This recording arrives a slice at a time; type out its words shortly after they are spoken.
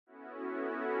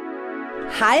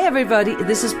Hi, everybody.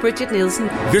 This is Bridget Nielsen.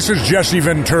 This is Jesse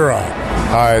Ventura.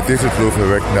 Hi, this is Luther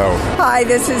Rickno. Hi,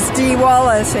 this is Dee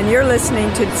Wallace, and you're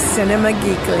listening to Cinema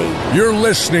Geekly. You're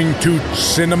listening to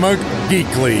Cinema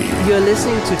Geekly. You're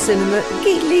listening to Cinema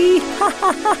Geekly.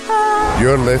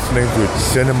 You're listening to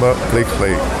Cinema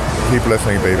Geekly. Keep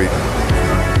listening, baby.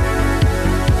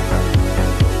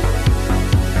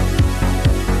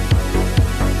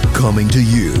 Coming to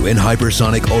you in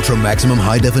hypersonic ultra maximum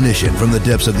high definition from the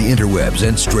depths of the interwebs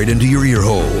and straight into your ear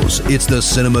holes. It's the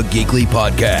Cinema Geekly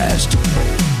Podcast.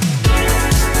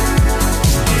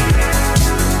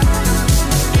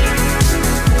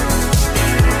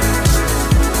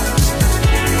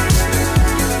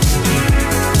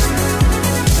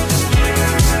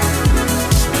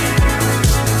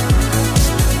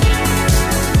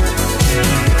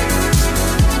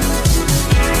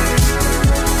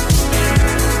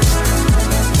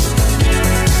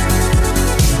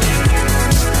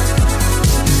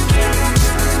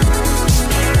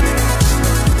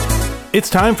 It's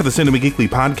time for the Cinema Geekly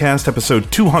Podcast, episode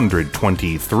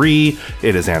 223.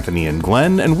 It is Anthony and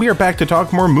Glenn, and we are back to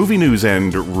talk more movie news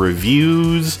and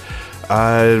reviews.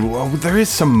 Well, there is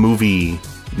some movie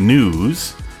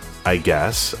news, I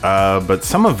guess, but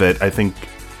some of it, I think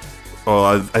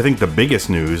the biggest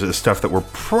news is stuff that we're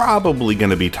probably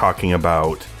going to be talking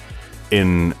about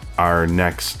in our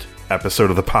next episode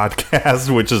of the podcast,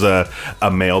 which is a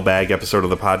mailbag episode of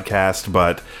the podcast,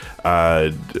 but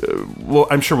well,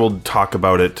 I'm sure we'll talk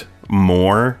about it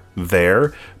more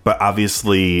there, but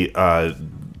obviously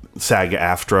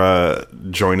SAG-AFTRA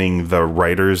joining the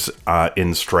writers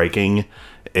in striking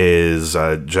is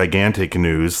gigantic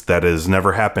news that has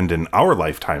never happened in our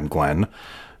lifetime, Glenn,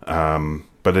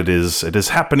 but it is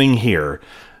happening here,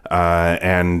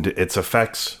 and its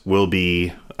effects will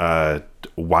be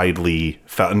widely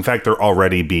felt. In fact, they're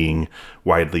already being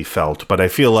widely felt, but I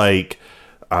feel like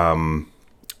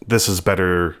this is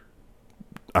better.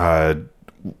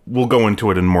 We'll go into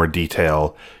it in more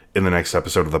detail in the next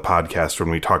episode of the podcast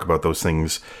when we talk about those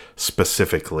things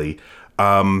specifically.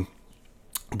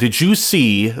 Did you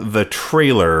see the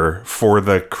trailer for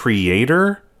The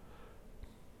Creator?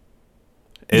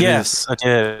 Yes, I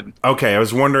did. Okay, I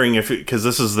was wondering if, because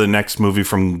this is the next movie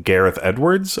from Gareth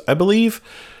Edwards, I believe.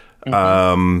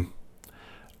 Mm-hmm.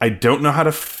 I don't know how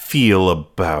to feel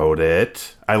about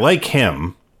it. I like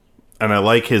him, and I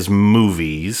like his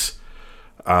movies,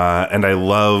 and I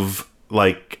love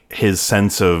like his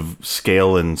sense of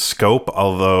scale and scope,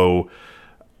 although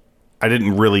I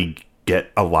didn't really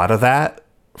get a lot of that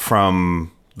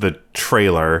from the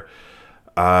trailer.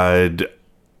 I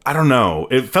don't know.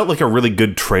 It felt like a really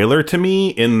good trailer to me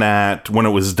in that when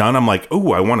it was done, I'm like,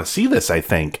 oh, I want to see this, I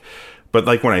think. But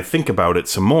like when I think about it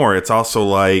some more, it's also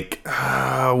like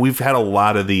we've had a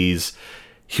lot of these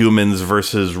humans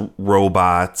versus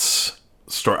robots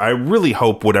story. I really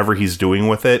hope whatever he's doing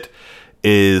with it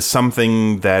is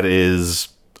something that is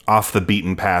off the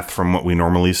beaten path from what we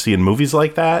normally see in movies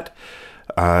like that.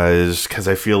 Because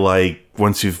I feel like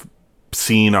once you've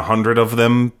seen 100 of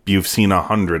them, you've seen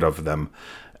 100 of them.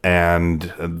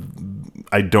 And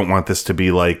I don't want this to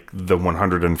be like the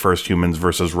 101st humans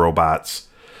versus robots.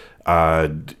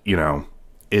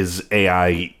 Is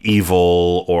AI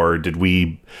evil, or did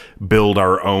we build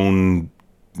our own,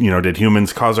 did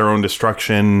humans cause our own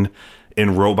destruction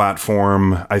in robot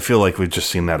form? I feel like we've just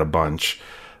seen that a bunch,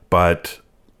 but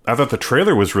I thought the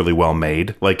trailer was really well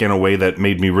made, like in a way that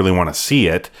made me really want to see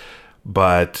it,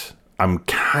 but I'm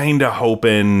kind of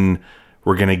hoping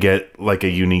we're going to get like a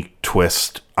unique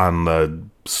twist on the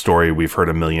story we've heard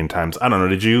a million times. I don't know.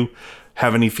 Did you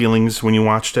have any feelings when you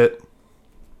watched it?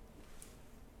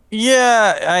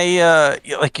 Yeah, I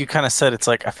like you kind of said, it's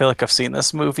like I feel like I've seen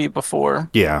this movie before.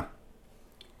 Yeah.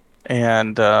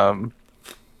 And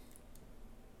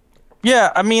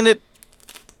yeah, I mean it.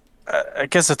 I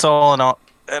guess it's all in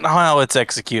how it's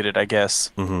executed, I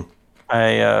guess.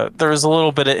 Mm-hmm. There was a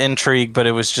little bit of intrigue, but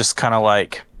it was just kind of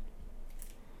like,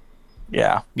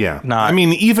 yeah. I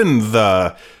mean, even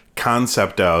the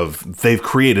concept of they've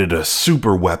created a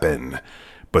super weapon,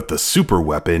 but the super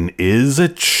weapon is a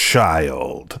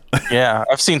child. Yeah,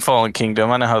 I've seen Fallen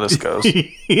Kingdom. I know how this goes.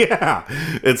 Yeah,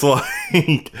 it's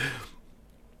like,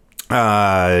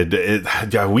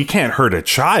 we can't hurt a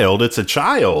child. It's a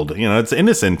child. It's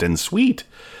innocent and sweet.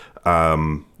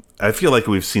 I feel like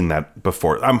we've seen that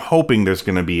before. I'm hoping there's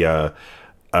going to be a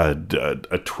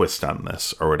twist on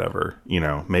this or whatever.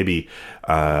 Maybe,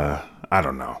 I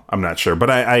don't know. I'm not sure. But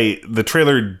the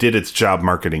trailer did its job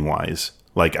marketing wise.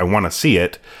 Like, I want to see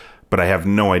it, but I have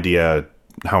no idea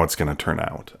how it's going to turn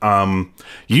out.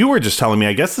 You were just telling me,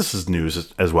 I guess this is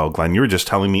news as well, Glenn. You were just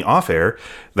telling me off air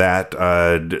that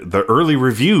the early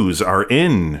reviews are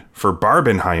in for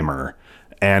Barbenheimer,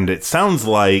 and it sounds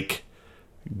like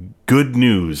good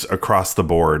news across the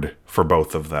board for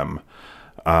both of them.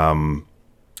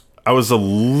 I was a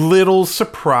little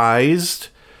surprised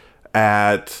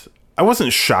at... I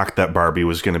wasn't shocked that Barbie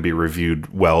was going to be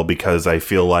reviewed well, because I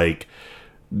feel like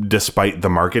despite the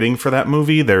marketing for that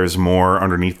movie, there's more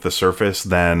underneath the surface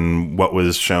than what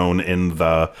was shown in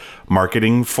the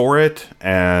marketing for it.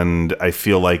 And I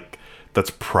feel like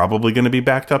that's probably going to be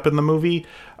backed up in the movie.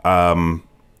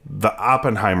 The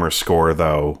Oppenheimer score,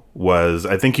 though, was...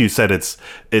 I think you said it's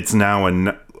now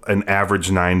an average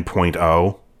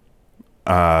 9.0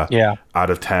 out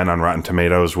of 10 on Rotten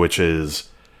Tomatoes, which is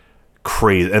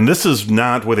crazy. And this is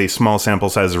not with a small sample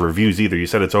size of reviews either. You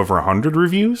said it's over 100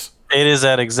 reviews? It is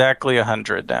at exactly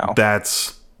 100 now.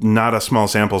 That's not a small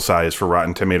sample size for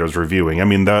Rotten Tomatoes reviewing. I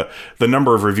mean, the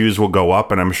number of reviews will go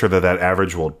up, and I'm sure that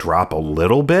average will drop a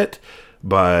little bit,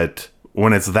 but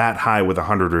when it's that high with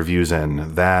 100 reviews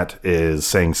in, that is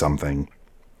saying something.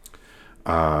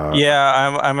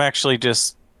 I'm actually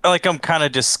just... like, I'm kind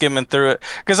of just skimming through it,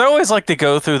 because I always like to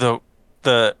go through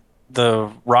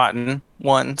the rotten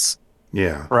ones.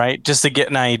 Yeah. Right? Just to get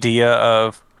an idea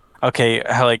of, okay,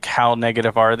 how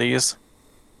negative are these?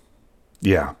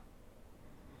 Yeah.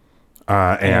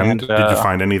 And did you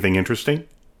find anything interesting?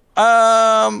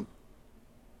 I'm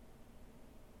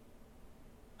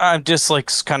just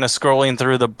like kind of scrolling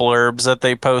through the blurbs that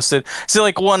they posted. See,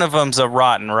 like, one of them's a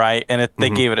rotten, right? And they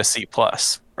gave it a C+,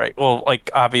 right? Well, like,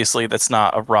 obviously that's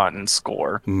not a rotten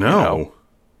score. No. You know?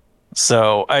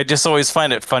 So I just always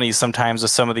find it funny sometimes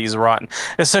with some of these rotten,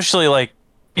 especially like,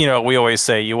 we always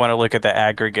say you want to look at the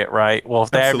aggregate, right? Well,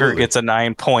 if the aggregate's a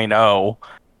 9.0,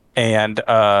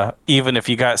 and even if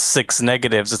you got 6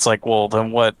 negatives, it's like, well,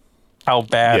 then how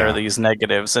bad are these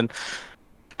negatives? And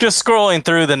just scrolling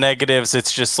through the negatives,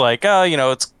 it's just like,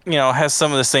 it's, has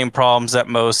some of the same problems that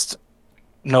most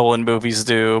Nolan movies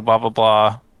do, blah, blah,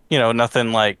 blah.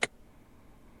 Nothing like,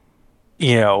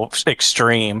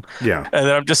 extreme. Yeah. And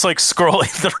then I'm just like scrolling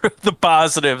through the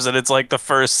positives, and it's like the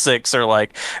first 6 are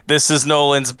like, this is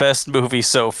Nolan's best movie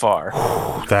so far.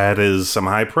 That is some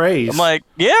high praise. I'm like,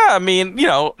 yeah, I mean,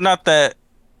 not that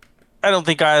I don't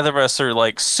think either of us are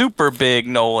like super big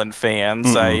Nolan fans.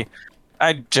 Mm-mm.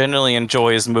 I generally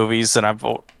enjoy his movies,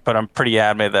 but I'm pretty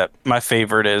adamant that my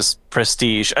favorite is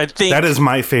Prestige. I think that is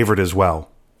my favorite as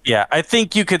well. Yeah, I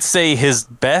think you could say his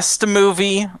best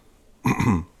movie,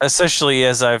 especially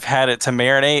as I've had it to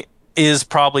marinate, is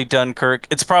probably Dunkirk.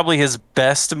 It's probably his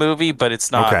best movie, but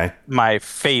it's not my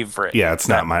favorite. Yeah, it's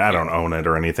not mine. I don't own it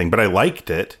or anything, but I liked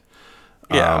it.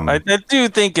 Yeah, I do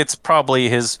think it's probably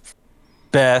his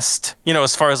best.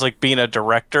 As far as like being a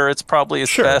director, it's probably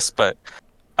his best, but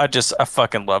I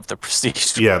fucking love The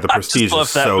Prestige. Yeah, The Prestige is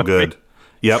so movie. Good.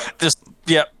 Yep.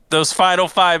 Those final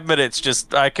 5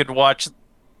 minutes, I could watch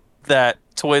that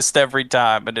twist every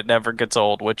time, and it never gets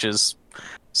old, which is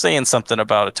saying something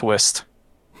about a twist.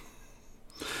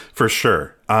 For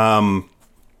sure.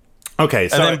 Okay,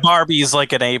 so... And then Barbie's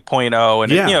like an 8.0,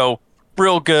 and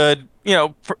real good.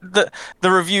 The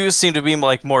reviews seem to be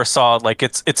like more solid. Like,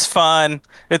 it's fun.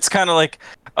 It's kind of like,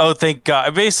 oh, thank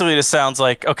God. Basically, it sounds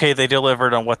like, okay, they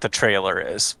delivered on what the trailer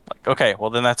is. Like, okay,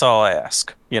 well, then that's all I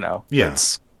ask.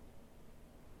 Yes.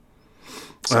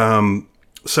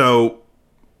 So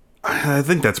I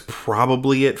think that's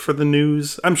probably it for the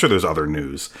news. I'm sure there's other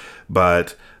news,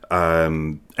 but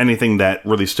anything that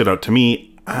really stood out to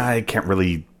me, I can't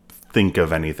really think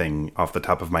of anything off the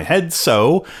top of my head.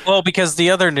 So, well, because the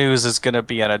other news is going to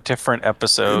be on a different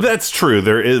episode. That's true.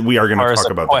 We are going to talk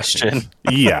about question.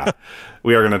 That news. Yeah,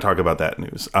 we are going to talk about that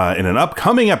news in an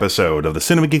upcoming episode of the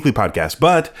Cinema Geekly podcast.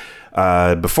 But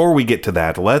before we get to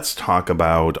that, let's talk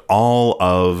about all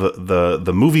of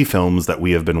the movie films that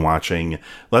we have been watching.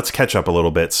 Let's catch up a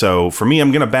little bit. So for me,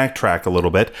 I'm going to backtrack a little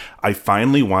bit. I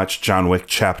finally watched John Wick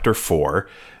Chapter 4,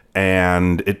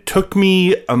 and it took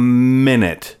me a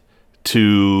minute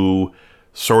to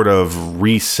sort of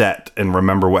reset and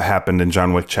remember what happened in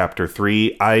John Wick Chapter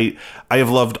 3. I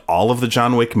have loved all of the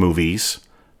John Wick movies.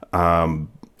 I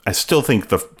still think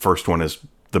the first one is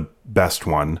the best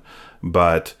one,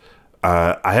 but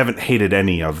I haven't hated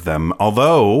any of them.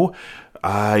 Although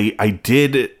I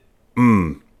did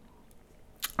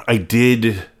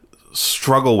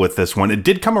struggle with this one. It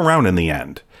did come around in the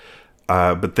end,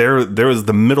 but there was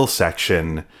the middle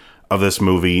section of this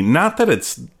movie. Not that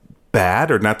it's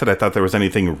bad, or not that I thought there was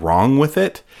anything wrong with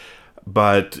it,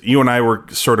 but you and I were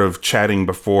sort of chatting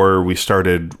before we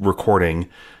started recording,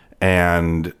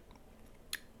 and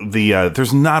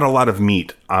there's not a lot of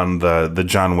meat on the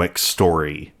John Wick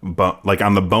story, but like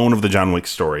on the bone of the John Wick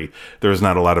story, there's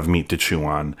not a lot of meat to chew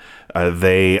on.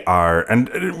 They are, and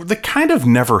the kind of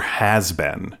never has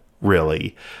been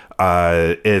really.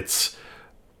 It's,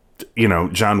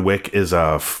 John Wick is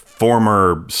a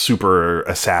former super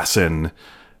assassin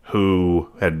who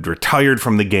had retired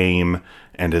from the game,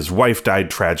 and his wife died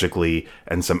tragically,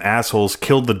 and some assholes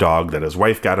killed the dog that his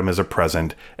wife got him as a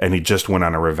present, and he just went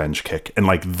on a revenge kick. And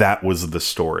like, that was the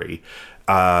story.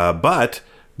 But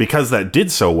because that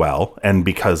did so well, and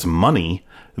because money,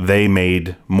 they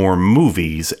made more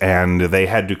movies, and they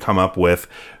had to come up with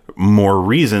more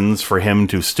reasons for him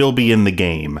to still be in the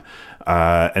game,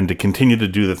 and to continue to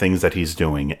do the things that he's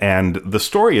doing. And the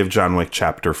story of John Wick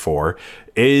Chapter 4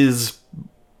 is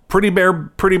pretty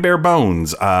bare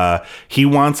bones. He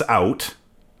wants out.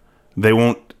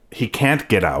 He can't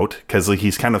get out because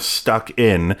he's kind of stuck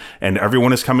in, and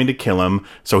everyone is coming to kill him.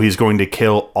 So he's going to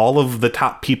kill all of the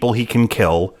top people he can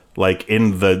kill, like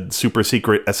in the super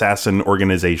secret assassin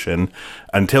organization,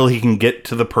 until he can get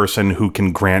to the person who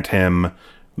can grant him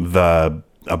the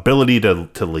ability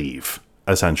to leave.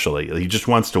 Essentially, he just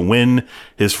wants to win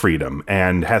his freedom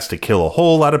and has to kill a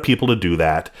whole lot of people to do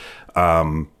that.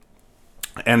 And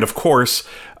of course,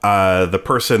 the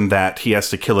person that he has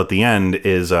to kill at the end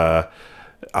is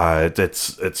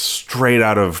it's straight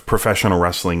out of professional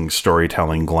wrestling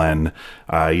storytelling. Glenn,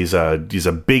 he's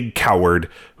a big coward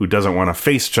who doesn't want to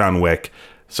face John Wick.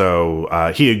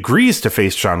 So he agrees to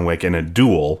face John Wick in a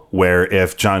duel where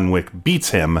if John Wick beats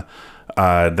him,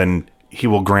 then he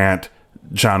will grant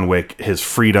John Wick his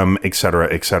freedom,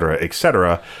 etc., etc.,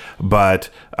 etc. But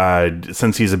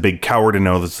since he's a big coward and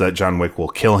knows that John Wick will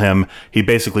kill him, he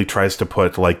basically tries to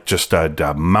put like just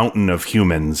a mountain of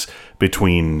humans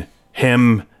between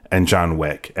him and John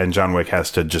Wick. And John Wick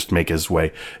has to just make his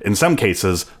way, in some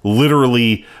cases,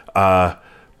 literally up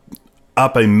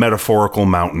a metaphorical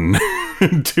mountain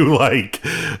to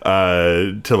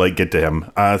get to him.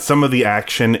 Some of the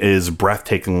action is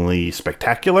breathtakingly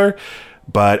spectacular,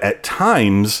 but at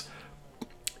times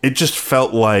it just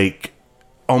felt like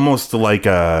almost like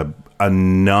a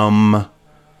numb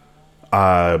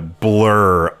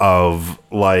blur of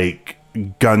like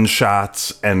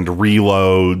gunshots and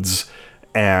reloads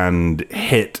and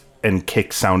hit and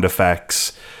kick sound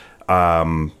effects.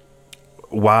 While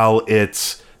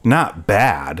it's not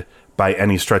bad by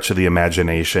any stretch of the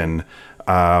imagination,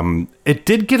 it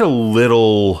did get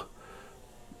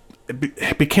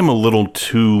it became a little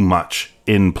too much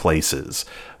in places.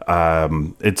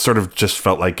 It sort of just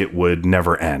felt like it would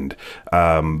never end.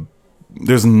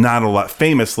 There's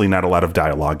famously not a lot of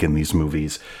dialogue in these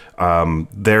movies.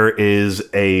 There is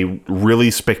a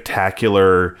really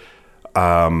spectacular,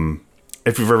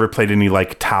 if you've ever played any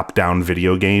like top-down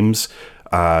video games,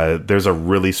 there's a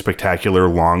really spectacular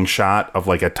long shot of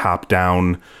like a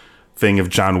top-down thing of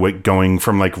John Wick going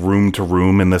from like room to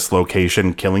room in this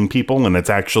location, killing people, and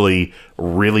it's actually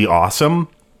really awesome.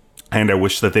 And I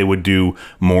wish that they would do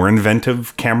more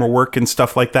inventive camera work and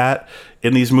stuff like that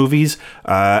in these movies.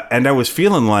 And I was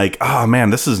feeling like, oh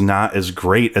man, this is not as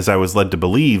great as I was led to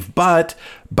believe. But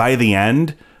by the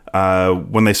end,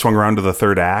 when they swung around to the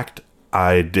third act,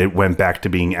 it went back to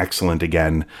being excellent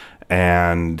again.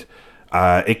 And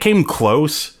it came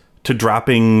close to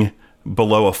dropping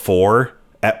below a 4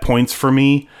 at points for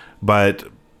me, but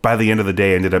by the end of the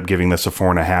day, I ended up giving this a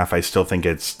 4.5. I still think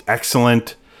it's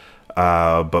excellent,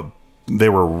 but they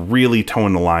were really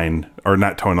toeing the line, or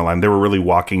not toeing the line. They were really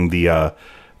walking the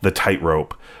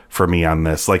tightrope for me on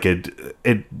this. Like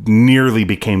it nearly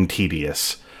became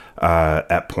tedious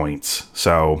at points.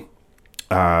 So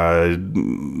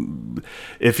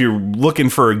if you're looking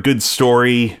for a good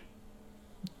story,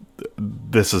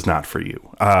 this is not for you.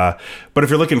 But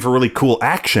if you're looking for really cool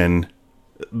action,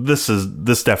 this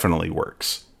definitely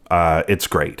works. It's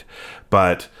great,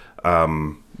 but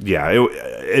yeah,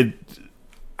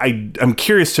 I'm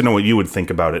curious to know what you would think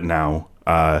about it now,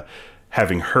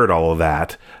 having heard all of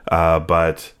that.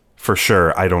 But for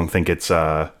sure, I don't think it's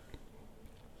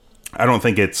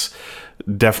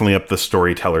definitely up the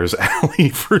storyteller's alley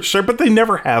for sure. But they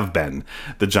never have been,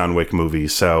 the John Wick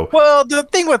movies. So well, the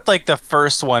thing with like the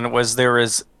first one was there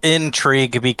was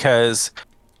intrigue because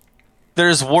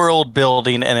there's world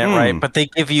building in it, right? But they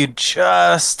give you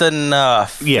just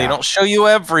enough. Yeah. They don't show you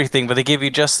everything, but they give you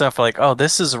just enough like, oh,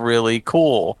 this is really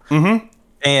cool. Mm-hmm.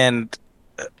 And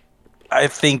I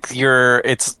think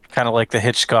it's kind of like the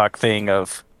Hitchcock thing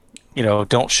of,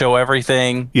 don't show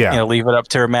everything. Yeah. Leave it up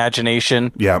to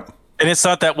imagination. Yeah. And it's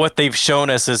not that what they've shown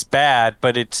us is bad,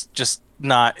 but it's just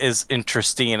not as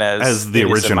interesting as the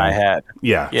original. in my head.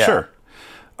 Yeah, sure.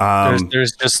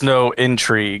 There's just no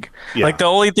intrigue. Yeah. Like the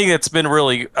only thing that's been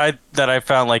really that I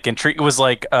found like intrigue was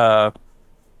like Lawrence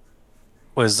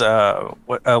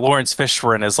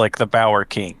Fishburne is like the Bower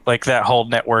King, like that whole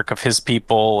network of his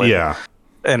people. And, Yeah.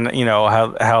 and you know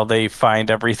how they find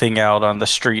everything out on the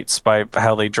streets by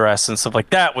how they dress and stuff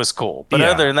like that was cool. But Yeah.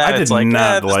 other than that, I it's did like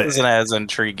not this like- isn't as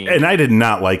intriguing. And I did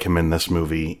not like him in this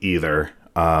movie either.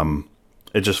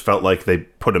 It just felt like they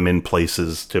put him in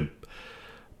places to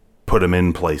put him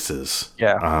in places.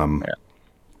 Yeah.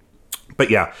 But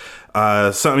yeah,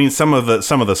 so I mean, some of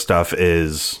the stuff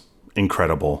is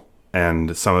incredible,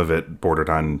 and some of it bordered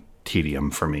on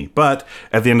tedium for me. But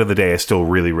at the end of the day, I still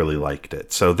really, really liked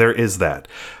it. So there is that.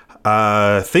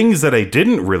 Things that I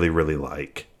didn't really, really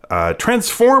like: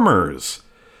 Transformers: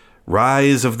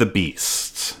 Rise of the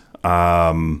Beasts.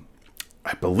 I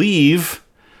believe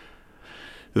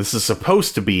this is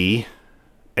supposed to be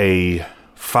a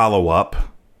follow-up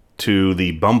to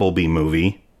the Bumblebee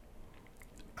movie.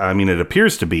 I mean, it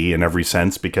appears to be in every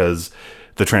sense because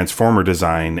the Transformer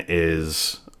design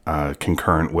is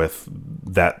concurrent with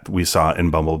that we saw in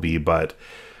Bumblebee, but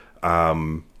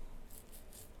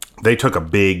they took a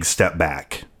big step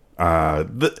back.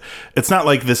 It's not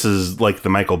like this is like the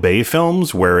Michael Bay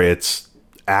films where it's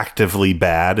actively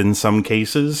bad in some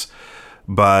cases,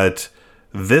 but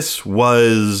this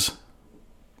was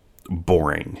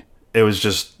boring. It was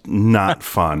just not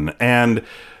fun. And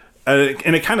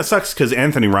it kind of sucks because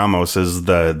Anthony Ramos is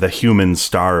the human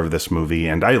star of this movie,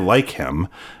 and I like him.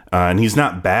 And he's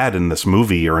not bad in this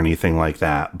movie or anything like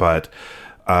that. But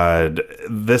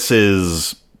this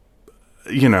is,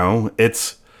 you know,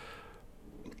 it's...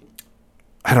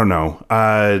 I don't know.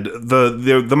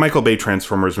 The Michael Bay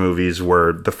Transformers movies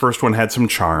were... The first one had some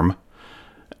charm.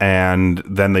 And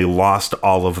then they lost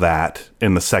all of that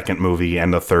in the second movie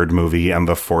and the third movie and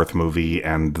the fourth movie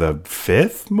and the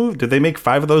fifth movie. Did they make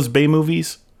 5 of those Bay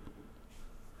movies?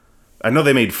 I know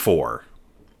they made 4.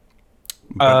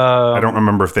 I don't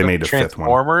remember if they made a fifth one.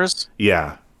 Transformers?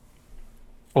 Yeah.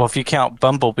 Well, if you count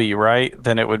Bumblebee, right,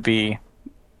 then it would be...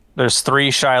 There's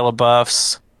 3 Shia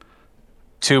LaBeoufs,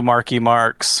 2 Marky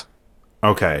Marks.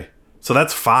 Okay. So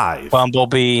that's 5.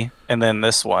 Bumblebee, and then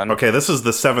this one. Okay, this is the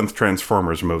 7th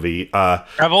Transformers movie. I've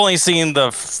only seen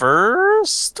the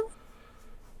first,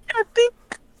 I think.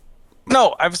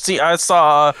 No, I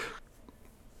saw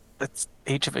it's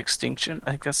Age of Extinction.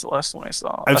 I think that's the last one I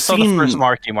saw. I saw the first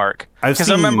Marky Mark. Because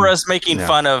I remember us making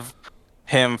fun of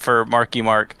him for Marky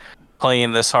Mark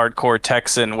playing this hardcore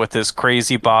Texan with his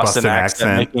crazy Boston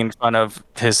accent, making fun of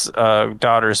his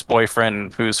daughter's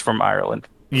boyfriend who's from Ireland.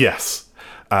 Yes.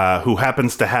 Who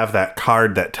happens to have that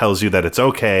card that tells you that it's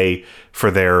okay for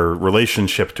their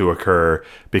relationship to occur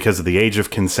because of the age of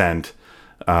consent.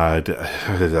 I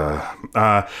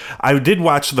did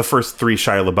watch the first 3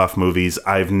 Shia LaBeouf movies.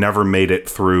 I've never made it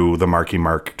through the Marky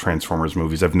Mark Transformers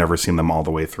movies. I've never seen them all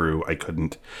the way through. I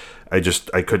couldn't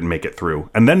make it through.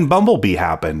 And then Bumblebee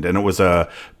happened, and it was a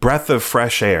breath of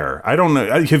fresh air. I don't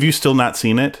know. Have you still not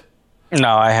seen it?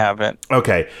 No, I haven't.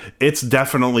 Okay. It's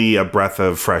definitely a breath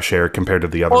of fresh air compared to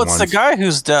the other ones. Well, it's the guy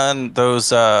who's done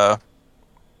those, I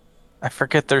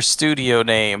forget their studio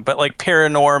name, but like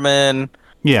Paranorman.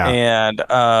 Yeah. And,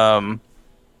 my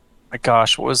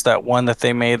gosh, what was that one that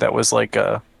they made that was like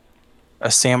a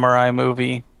samurai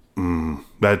movie?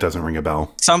 That doesn't ring a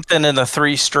bell. Something in the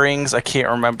 3 strings. I can't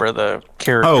remember the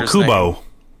character's Kubo. name.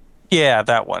 Yeah,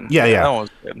 that one. Yeah. That one was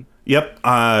good. Yep.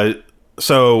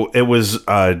 So it was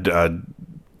a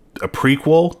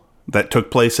prequel that took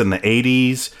place in the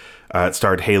 80s. It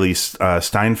starred Haley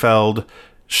Steinfeld.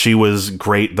 She was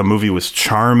great. The movie was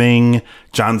charming.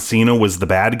 John Cena was the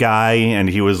bad guy, and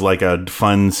he was like a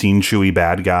fun, scene-chewy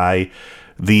bad guy.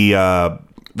 The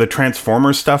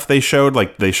Transformers stuff they showed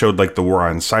like the war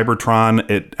on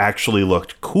Cybertron. It actually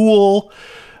looked cool.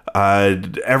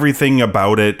 Everything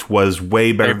about it was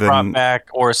way better They brought back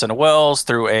Orson Welles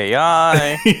through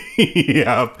AI.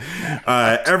 Yeah.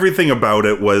 Everything about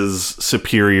it was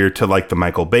superior to like the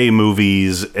Michael Bay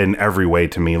movies in every way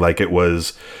to me. Like it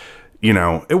was, you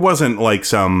know, it wasn't like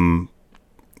some,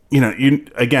 you know,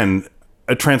 again,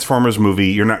 a Transformers movie,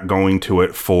 you're not going to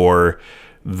it for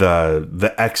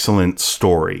the excellent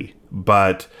story,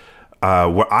 but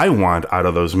what I want out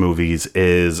of those movies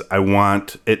is I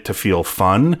want it to feel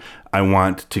fun. I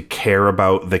want to care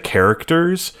about the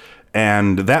characters.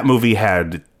 And that movie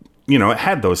had, you know, it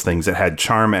had those things. It had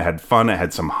charm. It had fun. It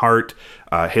had some heart.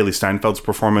 Haley Steinfeld's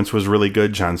performance was really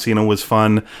good. John Cena was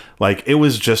fun. Like, it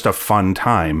was just a fun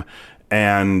time.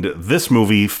 And this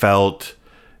movie felt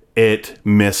it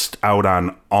missed out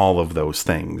on all of those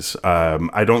things.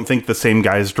 I don't think the same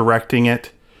guy's directing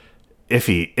it if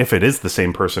it is the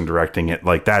same person directing it,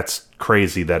 like that's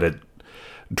crazy that it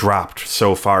dropped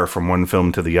so far from one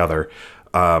film to the other.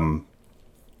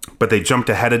 But they jumped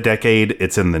ahead a decade.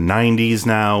 It's in the 90s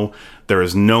now. There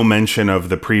is no mention of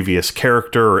the previous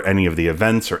character or any of the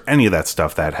events or any of that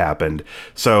stuff that happened.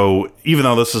 So even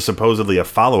though this is supposedly a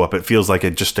follow-up, it feels like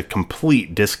just a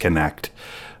complete disconnect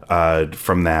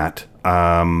from that.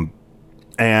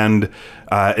 And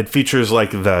it features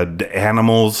like the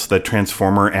animals, the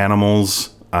Transformer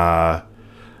animals,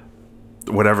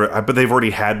 whatever. But they've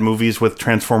already had movies with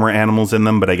Transformer animals in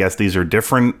them, but I guess these are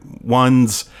different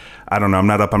ones. I don't know. I'm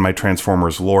not up on my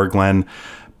Transformers lore, Glenn,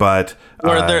 but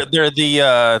they're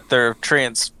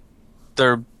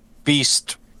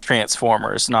beast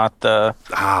Transformers, not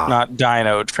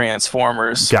Dino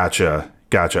Transformers. Gotcha.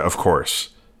 Of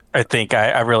course. I think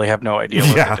I really have no idea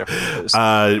what the difference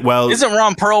is. Well, isn't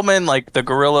Ron Perlman like the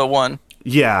gorilla one?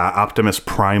 Yeah, Optimus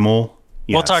Primal.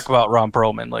 Yes. We'll talk about Ron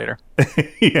Perlman later.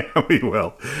 Yeah, we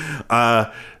will.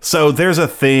 So there's a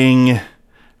thing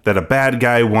that a bad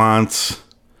guy wants,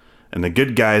 and the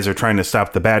good guys are trying to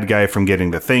stop the bad guy from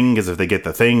getting the thing, because if they get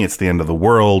the thing, it's the end of the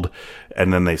world.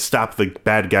 And then they stop the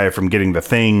bad guy from getting the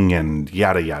thing, and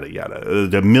yada, yada,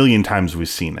 yada. A million times we've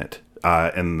seen it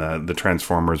in the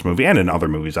Transformers movie, and in other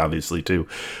movies, obviously, too.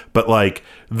 But, like,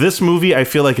 this movie, I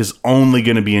feel like, is only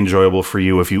going to be enjoyable for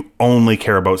you if you only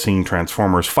care about seeing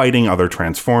Transformers fighting other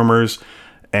Transformers.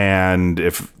 And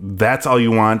if that's all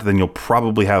you want, then you'll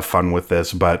probably have fun with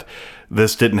this. But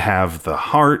this didn't have the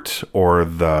heart or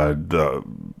the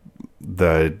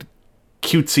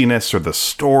cutesiness or the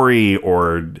story,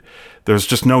 or there's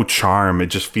just no charm. It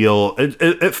just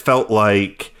it felt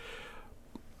like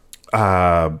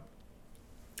the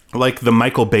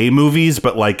Michael Bay movies,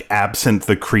 but like absent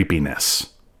the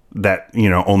creepiness that,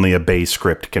 only a Bay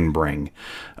script can bring.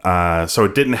 So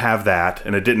it didn't have that,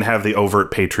 and it didn't have the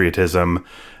overt patriotism,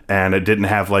 and it didn't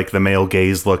have like the male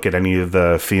gaze look at any of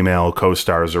the female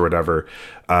co-stars or whatever.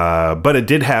 But it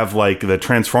did have like the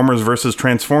Transformers versus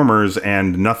Transformers,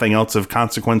 and nothing else of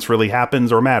consequence really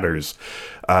happens or matters.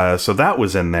 So that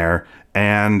was in there,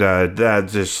 and that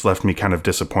just left me kind of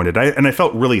disappointed. I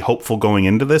felt really hopeful going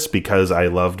into this because I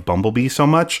loved Bumblebee so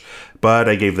much, but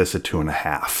I gave this a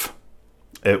 2.5.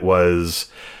 It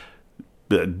was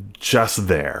just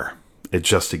there. It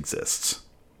just exists.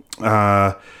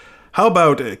 How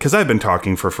about, because I've been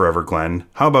talking for forever, Glenn,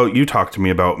 how about you talk to me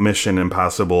about Mission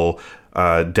Impossible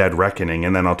Dead Reckoning,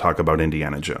 and then I'll talk about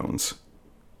Indiana Jones.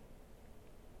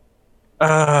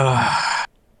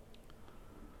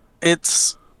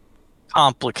 It's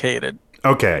complicated.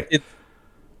 Okay.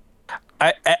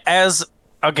 As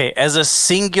a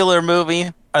singular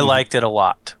movie, I liked it a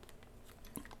lot.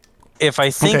 If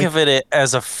I think of it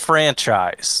as a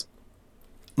franchise,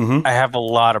 I have a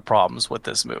lot of problems with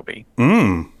this movie.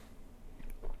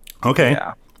 Okay.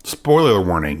 Yeah. Spoiler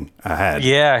warning ahead.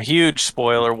 Yeah, huge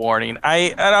spoiler warning.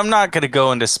 I'm not going to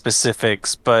go into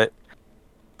specifics, but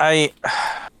he's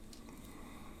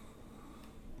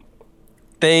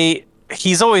kind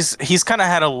of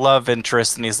had a love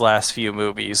interest in these last few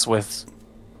movies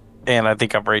and I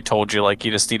think I've already told you, like,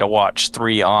 you just need to watch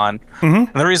 3 on.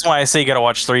 And the reason why I say you got to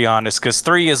watch 3 on is because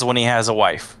 3 is when he has a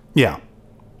wife. Yeah.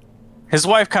 His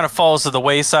wife kind of falls to the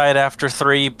wayside after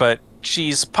 3, but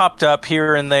she's popped up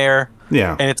here and there.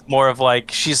 Yeah. And it's more of like,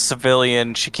 she's a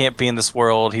civilian. She can't be in this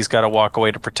world. He's got to walk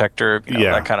away to protect her.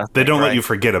 That kind of thing. They don't let you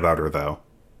forget about her, though.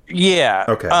 Yeah.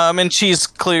 Okay. And she's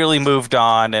clearly moved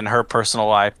on in her personal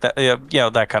life. That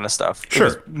that kind of stuff. Sure.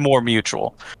 It was more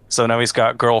mutual. So now he's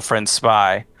got girlfriend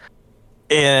spy.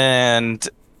 And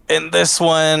in this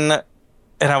one,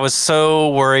 and I was so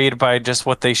worried by just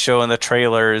what they show in the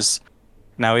trailers.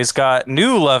 Now he's got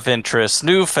new love interest,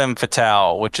 new femme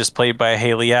fatale, which is played by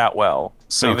Haley Atwell.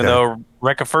 So even though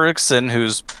Rebecca Ferguson,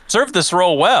 who's served this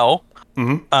role well,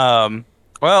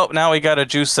 well, now we got to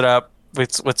juice it up.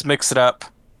 Let's mix it up.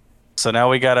 So now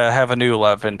we got to have a new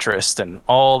love interest, and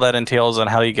all that entails on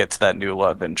how you get to that new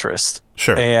love interest.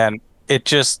 Sure. And it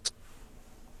just,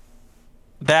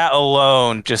 that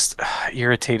alone just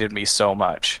irritated me so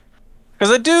much.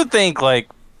 Because I do think, like,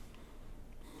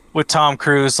 with Tom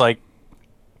Cruise, like,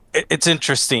 it's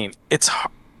interesting. It's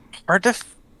hard to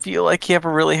feel like he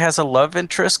ever really has a love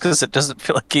interest because it doesn't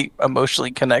feel like he emotionally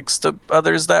connects to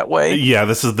others that way. Yeah,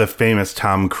 this is the famous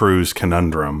Tom Cruise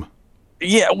conundrum.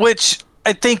 Yeah, which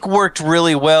I think worked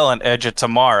really well in Edge of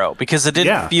Tomorrow because it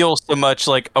didn't feel so much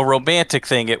like a romantic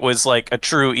thing. It was like a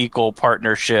true equal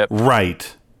partnership.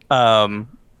 Right.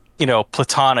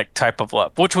 Platonic type of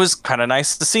love, which was kind of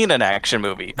nice to see in an action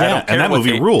movie. Yeah, and that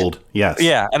movie ruled. Yes.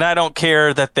 Yeah, and I don't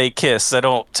care that they kiss.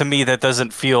 To me, that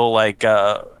doesn't feel like,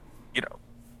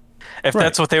 if Right.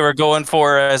 that's what they were going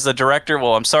for as the director,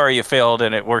 well, I'm sorry you failed,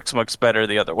 and it works much better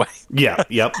the other way. Yeah.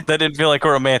 Yep. That didn't feel like a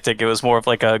romantic. It was more of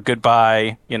like a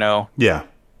goodbye, Yeah.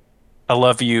 I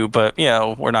love you, but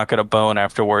we're not gonna bone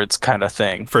afterwards kind of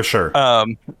thing. For sure.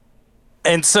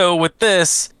 And so with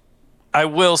this, I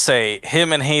will say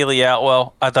him and Haley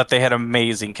Atwell, I thought they had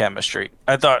amazing chemistry.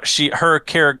 I thought her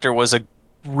character was a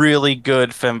really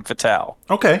good femme fatale.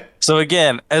 Okay. So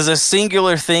again, as a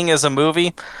singular thing as a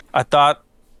movie, I thought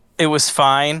it was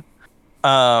fine.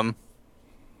 But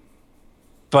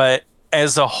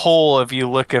as a whole, if you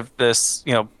look at this,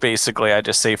 basically I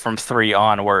just say from 3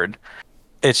 onward,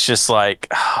 it's just like,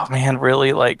 oh man,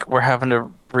 really? Like we're having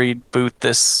to reboot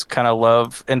this kind of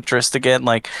love interest again?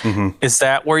 Like, is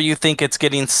that where you think it's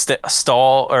getting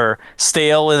stale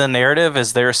in the narrative?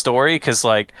 Is their story? Because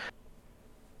like,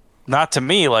 not to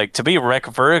me. Like to me,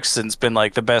 Rebecca Ferguson's been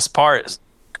like the best part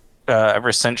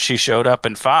ever since she showed up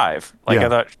in 5. Like Yeah. I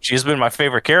thought she's been my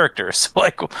favorite character. So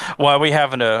like, why are we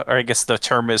having to? Or I guess the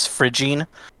term is fridging.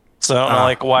 So I don't know,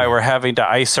 like why we're having to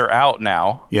ice her out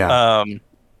now. Yeah.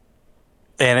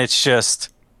 And it's just,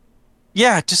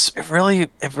 yeah, it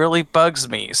really bugs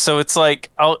me. So it's like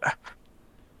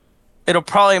it'll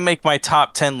probably make my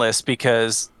top 10 list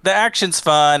because the action's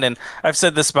fun, and I've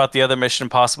said this about the other Mission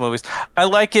Impossible movies. I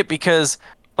like it because,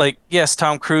 like, yes,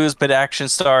 Tom Cruise, but action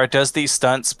star, does these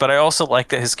stunts, but I also like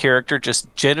that his character just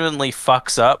genuinely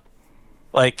fucks up.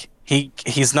 Like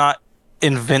he's not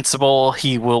invincible.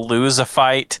 He will lose a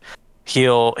fight.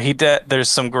 There's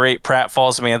some great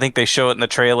pratfalls. I mean, I think they show it in the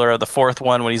trailer of the 4th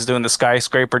one when he's doing the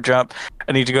skyscraper jump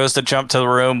and he goes to jump to the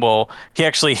room. Well, he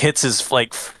actually hits his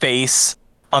like face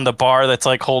on the bar that's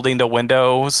like holding the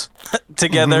windows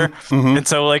together. And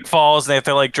so like falls and they have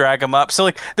to like drag him up. So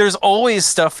like there's always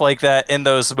stuff like that in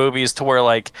those movies to where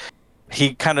like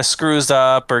he kind of screws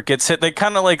up or gets hit. They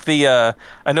kind of like I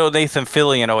know Nathan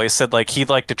Fillion always said like he'd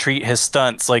like to treat his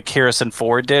stunts like Harrison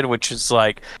Ford did, which is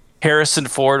like Harrison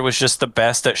Ford was just the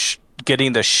best at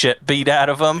getting the shit beat out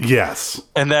of him. Yes.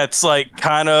 And that's like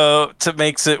kind of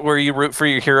makes it where you root for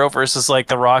your hero versus like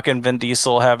The Rock and Vin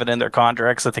Diesel have it in their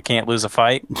contracts that they can't lose a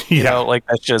fight. Like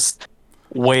that's just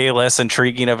way less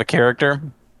intriguing of a character.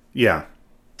 Yeah.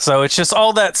 So it's just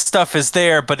all that stuff is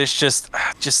there, but it's just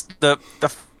the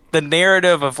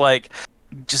narrative of like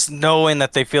just knowing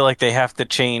that they feel like they have to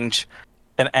change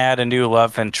and add a new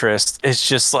love interest. It's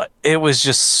just like it was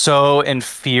just so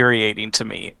infuriating to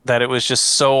me that it was just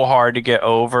so hard to get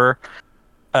over.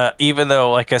 Even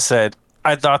though, like I said,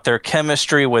 I thought their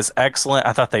chemistry was excellent.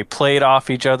 I thought they played off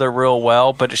each other real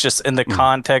well, but it's just in the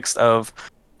context of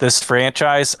this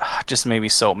franchise, just made me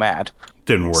so mad.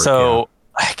 Didn't work. So,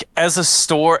 like, as a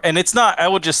story, and it's not, I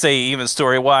would just say, even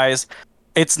story wise,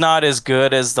 it's not as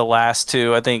good as the last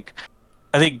 2. I think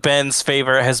Ben's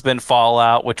favorite has been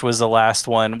Fallout, which was the last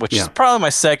one, which is probably my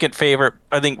second favorite.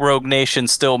 I think Rogue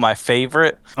Nation's still my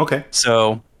favorite. Okay.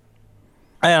 So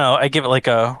I don't know. I give it like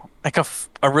a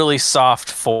really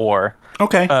soft 4.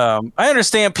 Okay. I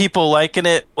understand people liking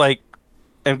it, like,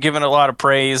 and giving it a lot of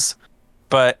praise,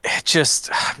 but it just,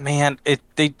 man,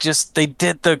 they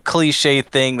did the cliche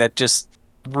thing that just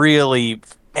really,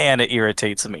 man, it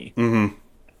irritates me.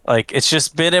 Like it's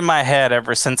just been in my head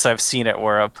ever since I've seen it,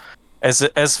 where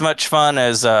as much fun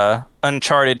as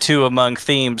Uncharted 2 Among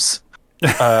Thieves,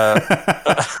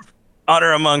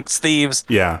 Honor Amongst Thieves,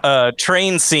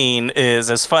 train scene is,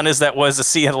 as fun as that was to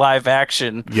see in live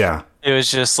action. Yeah. It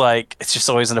was just like, it's just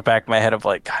always in the back of my head of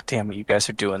like, God damn it, you guys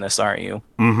are doing this, aren't you?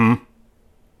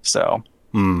 So,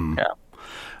 yeah.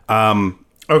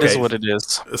 Okay. Is what it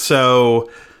is.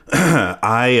 So,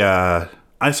 I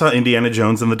saw Indiana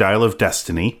Jones and the Dial of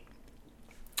Destiny,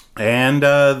 and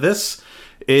this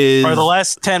is... Are the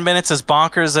last 10 minutes as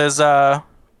bonkers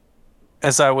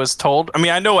as I was told? I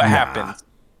mean, I know what happened.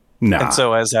 And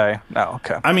so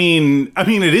okay. I mean,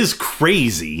 it is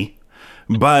crazy,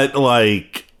 but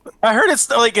like... I heard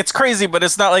it's crazy, but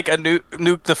it's not like a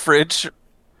nuke the fridge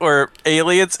or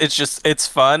aliens. It's just, it's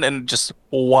fun and just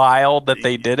wild that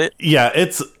they did it. Yeah,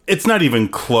 it's not even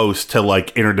close to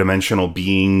like interdimensional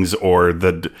beings or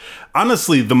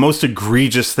honestly, the most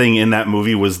egregious thing in that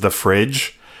movie was the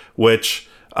fridge, which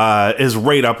is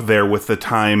right up there with the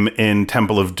time in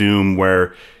Temple of Doom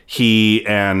where he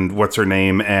and what's her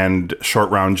name and Short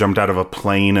Round jumped out of a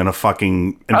plane in a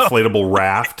fucking inflatable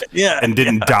raft and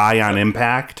didn't die on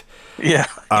impact. Yeah.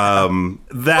 Snow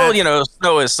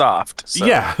is soft. So.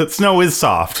 Yeah, snow is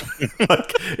soft.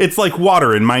 It's like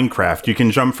water in Minecraft. You can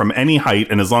jump from any height,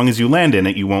 and as long as you land in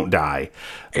it, you won't die.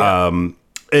 Yeah.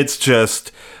 It's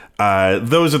just...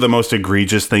 those are the most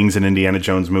egregious things in Indiana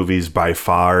Jones movies by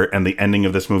far, and the ending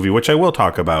of this movie, which I will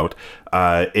talk about,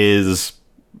 is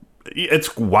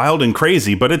it's wild and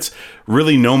crazy, but it's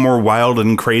really no more wild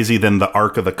and crazy than the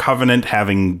Ark of the Covenant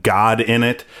having God in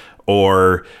it,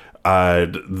 or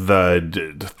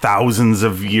the thousands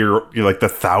of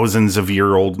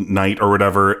year old night or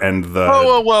whatever, and the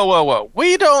whoa.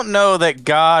 We don't know that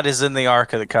God is in the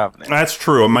Ark of the Covenant. That's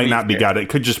true. It might not be God. It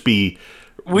could just be.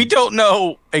 We don't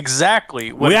know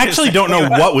exactly what we actually don't know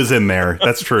what was in there.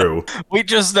 That's true. We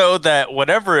just know that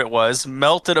whatever it was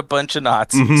melted a bunch of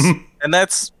Nazis, and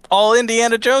that's all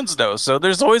Indiana Jones knows. So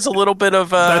there's always a little bit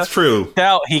of that's true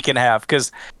doubt he can have,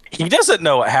 because he doesn't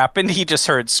know what happened. He just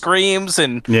heard screams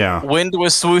and wind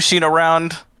was swooshing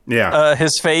around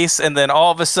his face, and then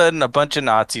all of a sudden a bunch of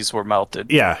Nazis were melted.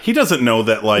 Yeah, he doesn't know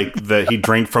that that he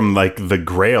drank from the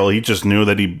Grail. He just knew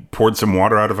that he poured some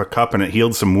water out of a cup and it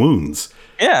healed some wounds.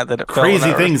 Yeah, that it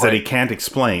crazy things that he can't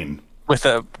explain with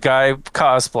a guy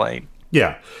cosplaying.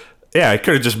 Yeah, it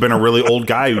could have just been a really old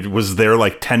guy who was there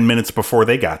 10 minutes before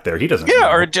they got there. He doesn't. Yeah,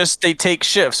 know. Or just they take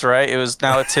shifts, right?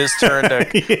 It's his turn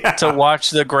to to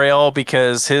watch the Grail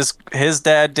because his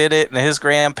dad did it and his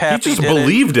grandpappy. He just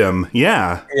believed him.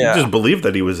 Yeah, he just believed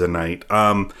that he was a knight.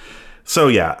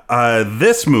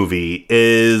 This movie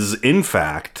is in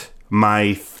fact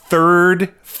my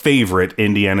third favorite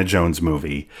Indiana Jones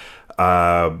movie.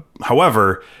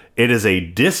 However, it is a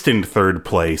distant third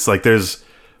place. There's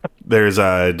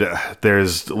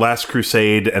Last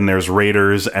Crusade and there's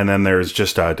Raiders, and then there's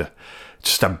just a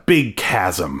big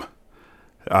chasm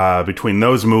between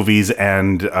those movies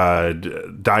and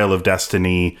Dial of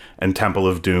Destiny and Temple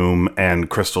of Doom and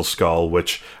Crystal Skull,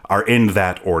 which are in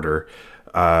that order.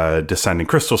 Descending.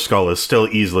 Crystal Skull is still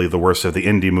easily the worst of the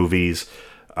Indy movies.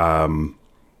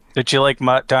 Did you like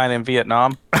Mutt dying in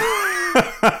Vietnam?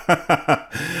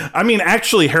 I mean,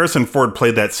 actually, Harrison Ford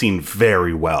played that scene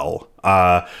very well.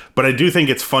 But I do think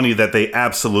it's funny that they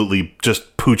absolutely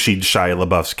just poochied Shia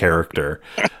LaBeouf's character.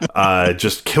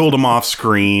 Just killed him off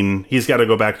screen. He's got to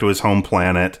go back to his home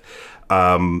planet.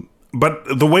 But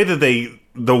the way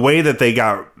that they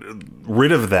got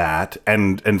rid of that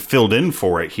and filled in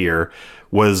for it here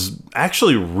was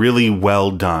actually really well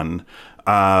done.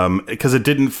 Because it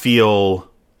didn't feel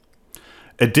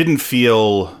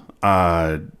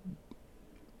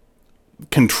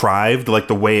contrived like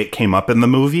the way it came up in the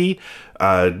movie,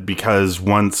 because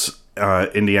once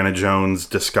Indiana Jones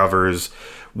discovers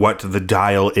what the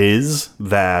dial is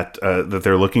that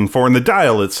they're looking for, and the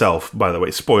dial itself, by the way,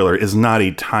 spoiler, is not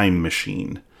a time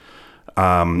machine.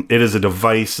 It is a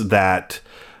device that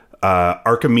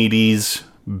Archimedes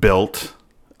built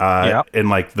in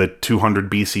the 200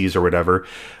 BCs or whatever.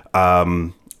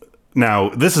 Now,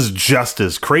 this is just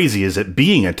as crazy as it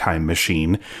being a time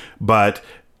machine, but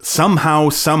somehow,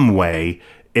 some way,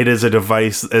 it is a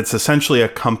device. It's essentially a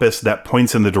compass that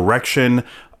points in the direction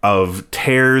of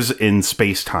tears in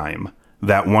space-time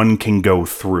that one can go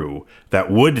through, that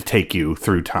would take you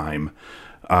through time.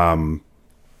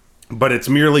 But it's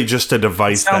merely just a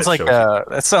device.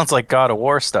 That sounds like God of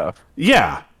War stuff.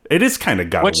 Yeah. It is kind of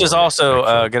God of War. Which is also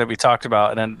going to be talked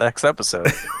about in the next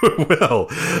episode. Well,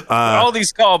 all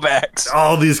these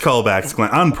callbacks, Glenn,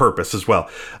 on purpose as well.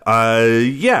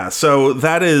 So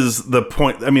that is the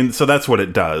point. I mean, so that's what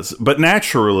it does. But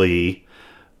naturally,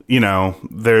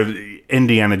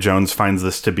 Indiana Jones finds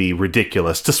this to be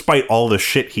ridiculous. Despite all the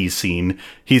shit he's seen,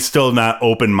 he's still not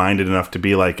open-minded enough to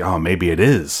be like, oh, maybe it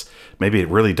is. Maybe it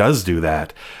really does do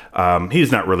that.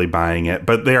 He's not really buying it,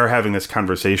 but they are having this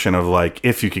conversation of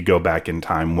if you could go back in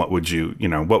time, what would you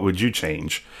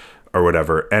change or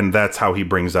whatever? And that's how he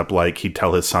brings up, he'd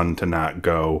tell his son to not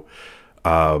go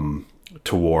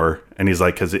to war. And he's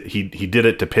like, cause he did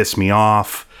it to piss me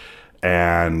off.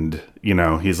 And,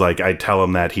 he's like, I'd tell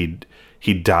him that he'd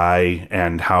die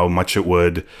and how much it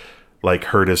would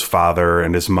hurt his father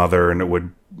and his mother. And it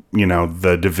would,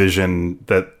 the division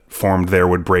that formed there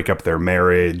would break up their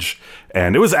marriage.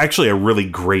 And it was actually a really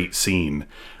great scene.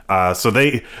 So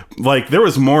there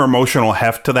was more emotional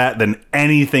heft to that than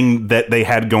anything that they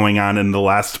had going on in the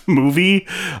last movie,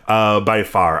 by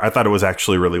far. I thought it was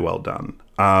actually really well done.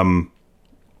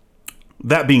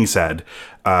 That being said,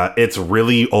 it's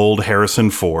really old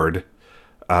Harrison Ford.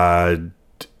 He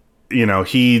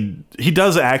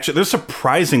does action. There's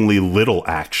surprisingly little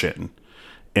action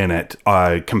in it,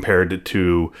 compared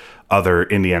to other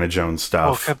Indiana Jones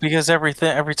stuff. Well, because every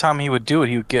time he would do it,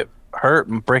 he would get hurt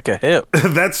and break a hip.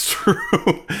 That's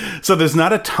true. So there's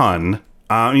not a ton.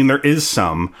 I mean, there is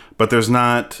some, but it's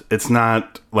not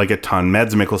a ton.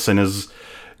 Mads Mikkelsen is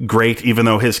great, even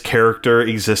though his character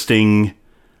existing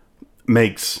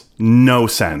makes no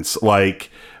sense.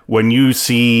 When you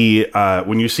see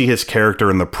his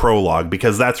character in the prologue,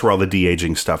 because that's where all the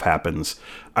de-aging stuff happens.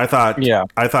 I thought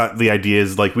the idea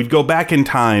is like we'd go back in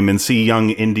time and see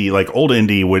young Indy, like old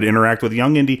Indy would interact with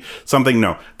young Indy. Something.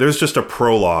 No, there's just a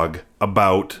prologue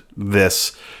about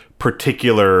this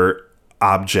particular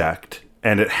object,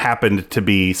 and it happened to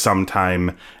be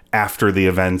sometime after the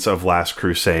events of Last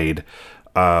Crusade.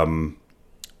 And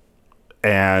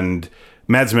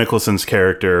Mads Mikkelsen's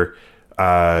character,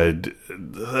 a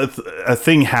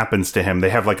thing happens to him. They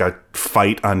have like a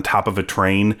fight on top of a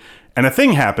train, and a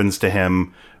thing happens to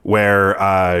him where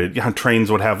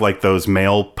trains would have like those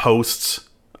mail posts.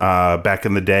 Back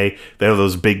in the day, they have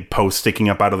those big posts sticking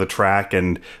up out of the track,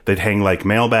 and they'd hang like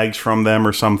mail bags from them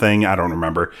or something. I don't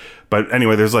remember. But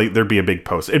anyway, there'd be a big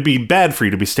post. It'd be bad for you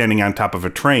to be standing on top of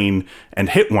a train and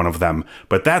hit one of them.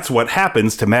 But that's what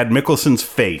happens to Mads Mikkelsen's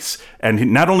face.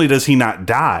 And not only does he not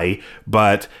die,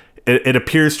 but it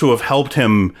appears to have helped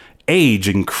him age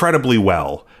incredibly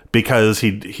well. Because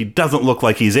he doesn't look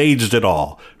like he's aged at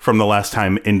all from the last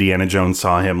time Indiana Jones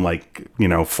saw him,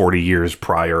 40 years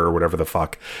prior or whatever the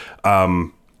fuck.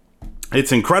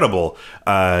 It's incredible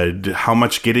how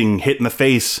much getting hit in the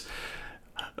face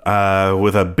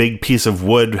with a big piece of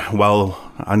wood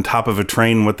while on top of a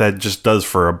train, what that just does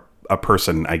for a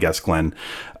person, I guess, Glenn.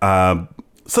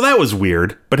 So that was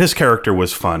weird, but his character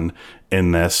was fun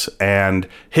in this. And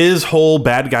his whole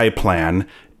bad guy plan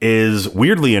is,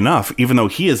 weirdly enough, even though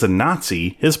he is a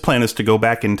Nazi, his plan is to go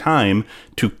back in time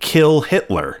to kill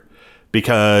Hitler.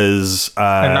 Because...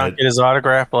 and not get his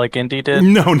autograph like Indy did?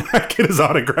 No, not get his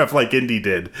autograph like Indy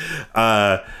did.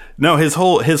 No, his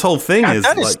whole thing is...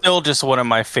 That is still just one of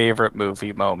my favorite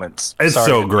movie moments. It's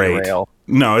so great.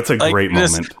 No, it's a great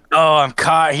moment. Oh, I'm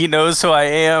caught. He knows who I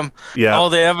am. Yeah.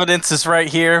 All the evidence is right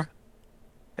here.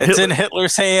 It's in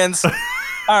Hitler's hands. All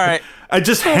right. I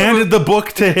just handed the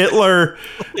book to Hitler.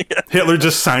 Yeah. Hitler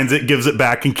just signs it, gives it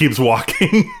back, and keeps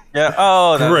walking. Yeah.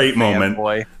 Oh, great moment.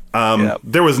 Boy.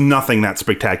 There was nothing that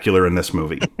spectacular in this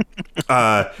movie.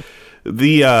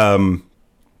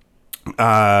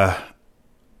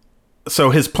 So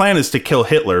his plan is to kill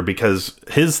Hitler because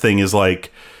his thing is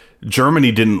like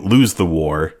Germany didn't lose the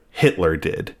war, Hitler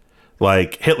did.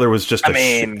 Like Hitler was just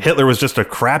a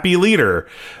crappy leader,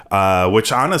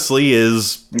 which honestly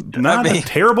is not a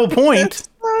terrible point.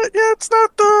 It's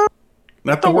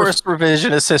not the worst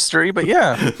revisionist history, but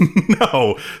yeah.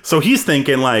 No. So he's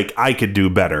thinking like I could do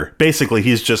better. Basically,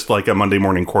 he's just like a Monday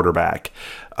morning quarterback.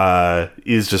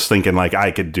 He's just thinking like I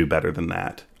could do better than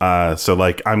that. So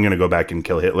like I'm gonna go back and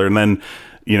kill Hitler, and then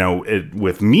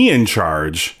with me in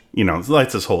charge,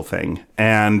 that's this whole thing.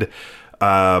 And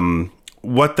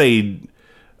what they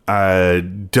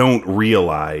don't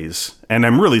realize, and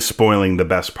I'm really spoiling the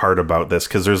best part about this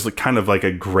because there's kind of like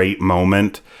a great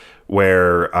moment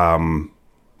where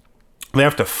they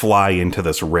have to fly into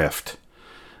this rift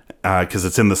because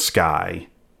it's in the sky,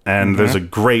 and there's a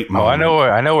great moment. Oh,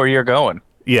 I know where you're going.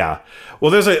 Yeah.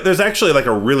 Well, there's actually like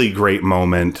a really great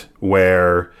moment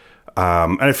where,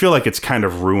 and I feel like it's kind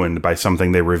of ruined by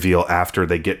something they reveal after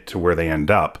they get to where they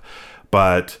end up,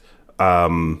 but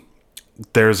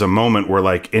there's a moment where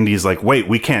like Indy's like, wait,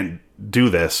 we can't do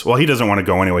this. Well, he doesn't want to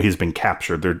go anyway. He's been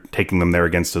captured. They're taking them there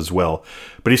against his will,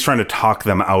 but he's trying to talk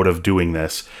them out of doing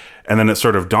this. And then it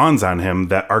sort of dawns on him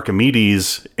that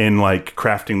Archimedes, in like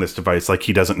crafting this device, like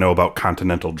he doesn't know about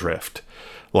continental drift.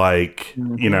 Like,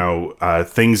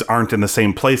 things aren't in the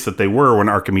same place that they were when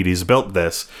Archimedes built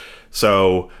this.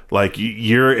 So like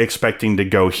you're expecting to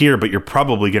go here, but you're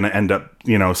probably going to end up,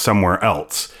 somewhere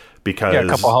else because a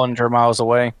couple hundred miles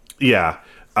away. Yeah.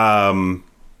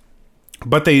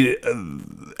 But they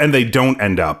don't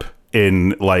end up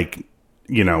in like,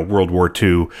 World War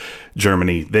II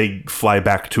Germany. They fly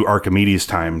back to Archimedes'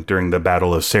 time during the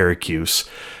Battle of Syracuse.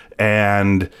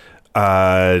 And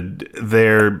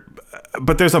there's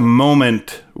a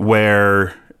moment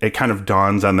where it kind of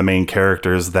dawns on the main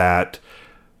characters that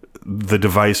the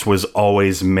device was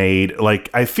always made. Like,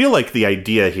 I feel like the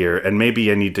idea here, and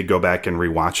maybe I need to go back and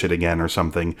rewatch it again or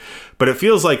something, but it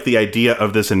feels like the idea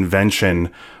of this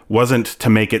invention wasn't to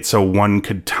make it so one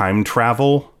could time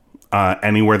travel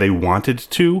anywhere they wanted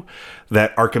to,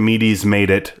 that Archimedes made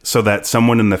it so that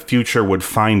someone in the future would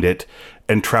find it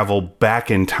and travel back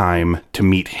in time to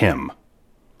meet him.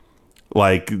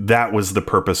 Like, that was the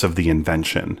purpose of the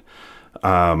invention.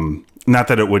 Not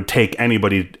that it would take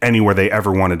anybody anywhere they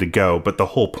ever wanted to go, but the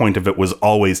whole point of it was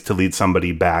always to lead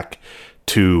somebody back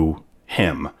to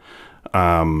him.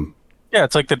 Yeah,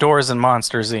 it's like the Doors and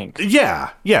Monsters, Inc. Yeah.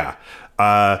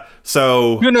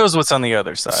 So who knows what's on the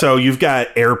other side? So you've got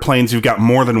airplanes. You've got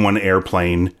more than one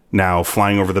airplane now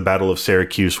flying over the Battle of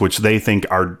Syracuse, which they think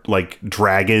are like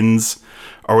dragons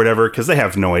or whatever, because they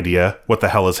have no idea what the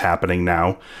hell is happening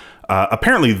now.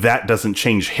 Apparently, that doesn't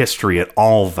change history at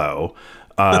all, though.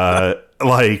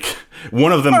 Like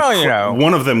one of them,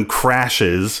 one of them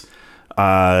crashes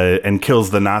and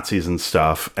kills the Nazis and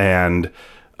stuff, and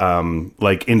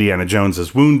like Indiana Jones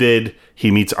is wounded.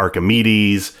 He meets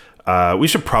Archimedes. We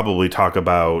should probably talk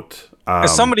about.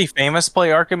 Does somebody famous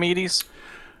play Archimedes?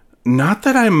 Not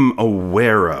that I'm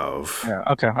aware of. Yeah.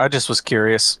 Okay. I just was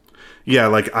curious. Yeah,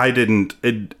 like he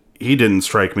didn't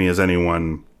strike me as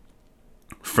anyone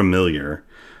familiar.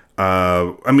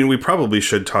 I mean, we probably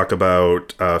should talk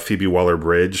about Phoebe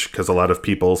Waller-Bridge, because a lot of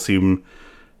people seem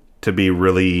to be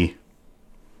really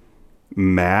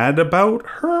mad about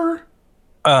her.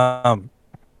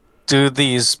 Do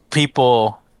these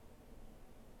people,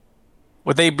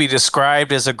 would they be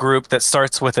described as a group that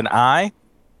starts with an I?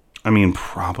 I mean,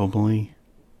 probably.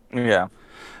 Yeah.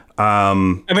 I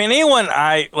mean, anyone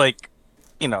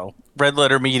Red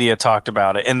Letter Media talked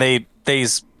about it, and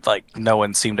they's like, no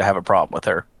one seemed to have a problem with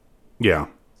her. Yeah.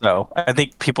 So I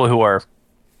think people who are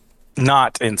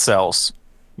not incels,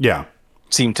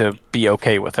 seem to be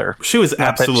okay with her. She was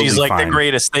absolutely she's like fine. the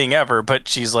greatest thing ever, but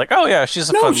she's like, oh yeah, she's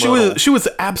a fun she little, was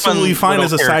absolutely fine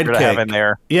as a character to have in sidekick.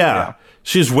 there. Yeah.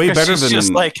 She's way better she's than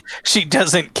just like, she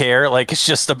doesn't care. Like, it's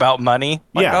just about money.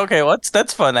 Like, Yeah. okay, well,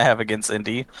 that's fun to have against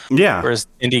Indy. Yeah. Whereas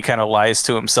Indy kind of lies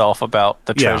to himself about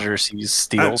the treasures he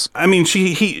steals. I mean,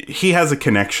 he has a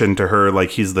connection to her.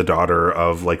 Like, he's the daughter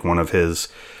of like one of his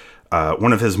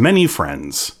many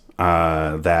friends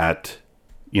that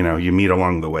you meet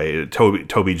along the way.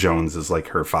 Toby Jones is like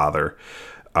her father.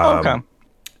 Okay.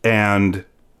 And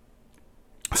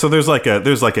so there's like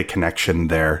a connection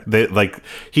there. They, like,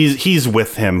 he's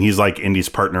with him. He's like Indy's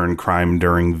partner in crime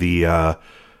during the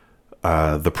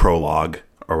prologue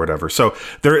or whatever. So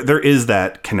there is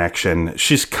that connection.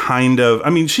 She's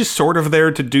she's sort of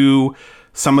there to do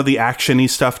some of the actiony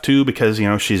stuff too, because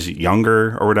she's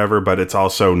younger or whatever. But it's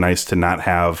also nice to not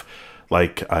have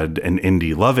like an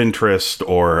Indy love interest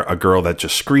or a girl that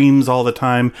just screams all the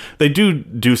time. They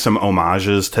do some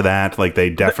homages to that. Like, they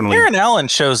definitely... Karen Allen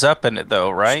shows up in it, though,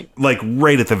 right? Like,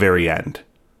 right at the very end.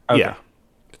 Okay. Yeah.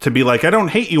 To be like, I don't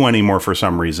hate you anymore for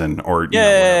some reason, or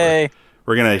Yay! Whatever.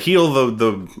 We're gonna heal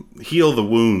the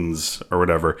wounds or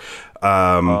whatever.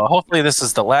 Hopefully this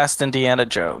is the last Indiana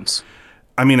Jones.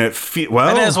 I mean, and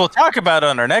as we'll talk about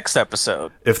on our next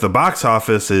episode, if the box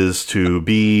office is to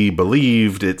be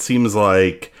believed, it seems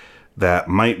like that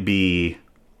might be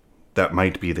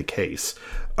the case.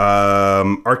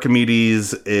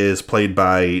 Archimedes is played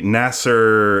by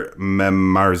Nasser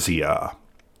Memarzia,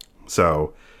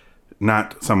 so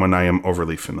not someone I am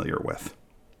overly familiar with.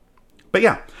 But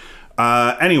yeah,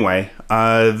 anyway,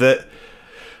 it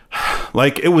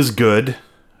was good,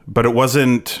 but it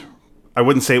wasn't. I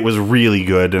wouldn't say it was really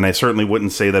good, and I certainly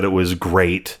wouldn't say that it was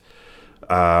great.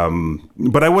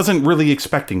 But I wasn't really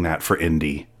expecting that for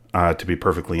Indy, to be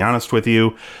perfectly honest with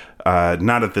you.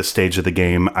 Not at this stage of the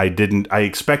game. I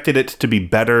expected it to be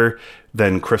better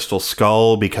than Crystal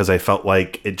Skull, because I felt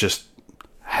like it just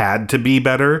had to be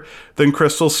better than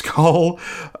Crystal Skull.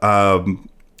 I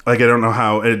don't know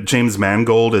how... James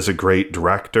Mangold is a great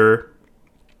director,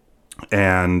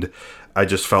 and I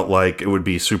just felt like it would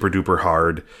be super duper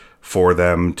hard for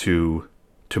them to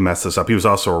mess this up. He was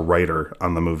also a writer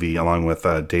on the movie, along with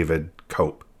David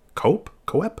Koep.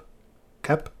 Kep?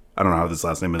 I don't know how this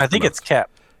last name is. I think it's Kep.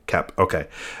 Kep. Okay.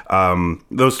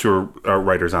 Those two are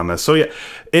writers on this. So yeah,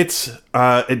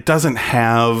 it doesn't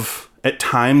have... At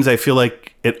times, I feel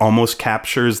like it almost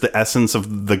captures the essence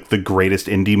of the greatest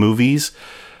indie movies,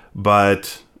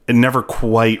 but it never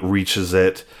quite reaches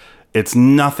it. It's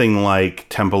nothing like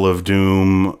Temple of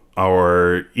Doom,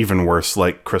 or even worse,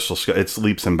 like Crystal Skull. It's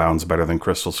leaps and bounds better than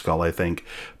Crystal Skull, I think.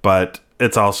 But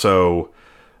it's also,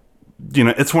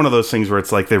 it's one of those things where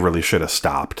it's like they really should have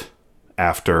stopped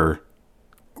after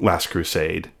Last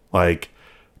Crusade. Like,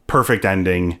 perfect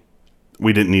ending.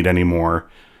 We didn't need any more.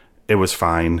 It was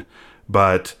fine.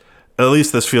 But at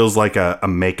least this feels like a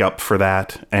make-up for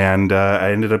that. And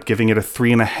I ended up giving it a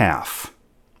 3.5.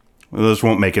 Those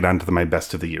won't make it onto my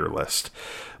best of the year list.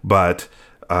 But...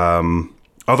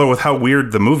 although with how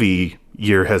weird the movie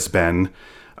year has been,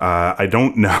 I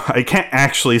don't know. I can't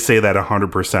actually say that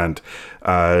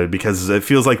 100%, because it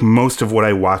feels like most of what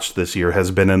I watched this year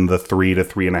has been in the 3 to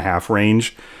 3.5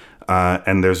 range.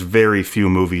 And there's very few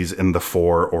movies in the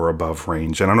 4 or above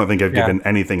range. And I don't think I've given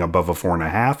anything above a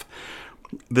 4.5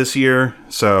 this year.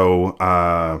 So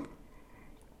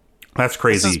that's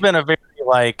crazy. This has been a very,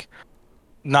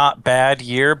 not bad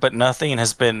year, but nothing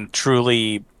has been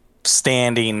truly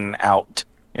standing out.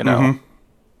 Mm-hmm.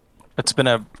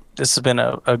 This has been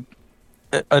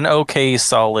an okay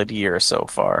solid year so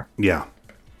far. Yeah.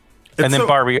 And then so-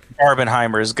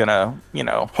 Barbenheimer is gonna,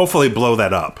 hopefully blow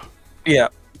that up. yeah,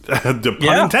 Pun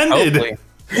intended. hopefully.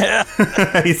 Yeah.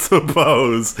 I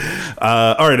suppose.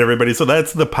 All right, everybody. So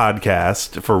that's the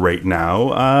podcast for right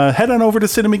now. Head on over to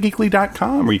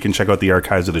cinemageekly.com where you can check out the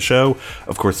archives of the show.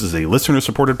 Of course, this is a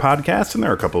listener-supported podcast, and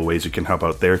there are a couple of ways you can help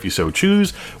out there if you so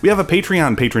choose. We have a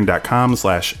Patreon,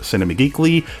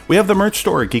 patreon.com/cinemageekly. We have the merch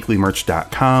store at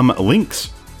geeklymerch.com.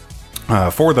 Links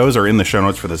for those are in the show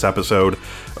notes for this episode.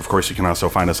 Of course, you can also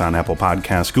find us on Apple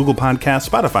Podcasts, Google Podcasts,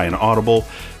 Spotify, and Audible.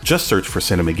 Just search for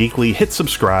Cinema Geekly, hit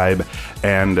subscribe,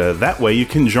 and that way you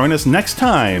can join us next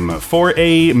time for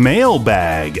a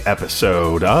mailbag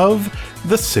episode of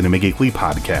the Cinema Geekly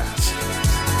podcast.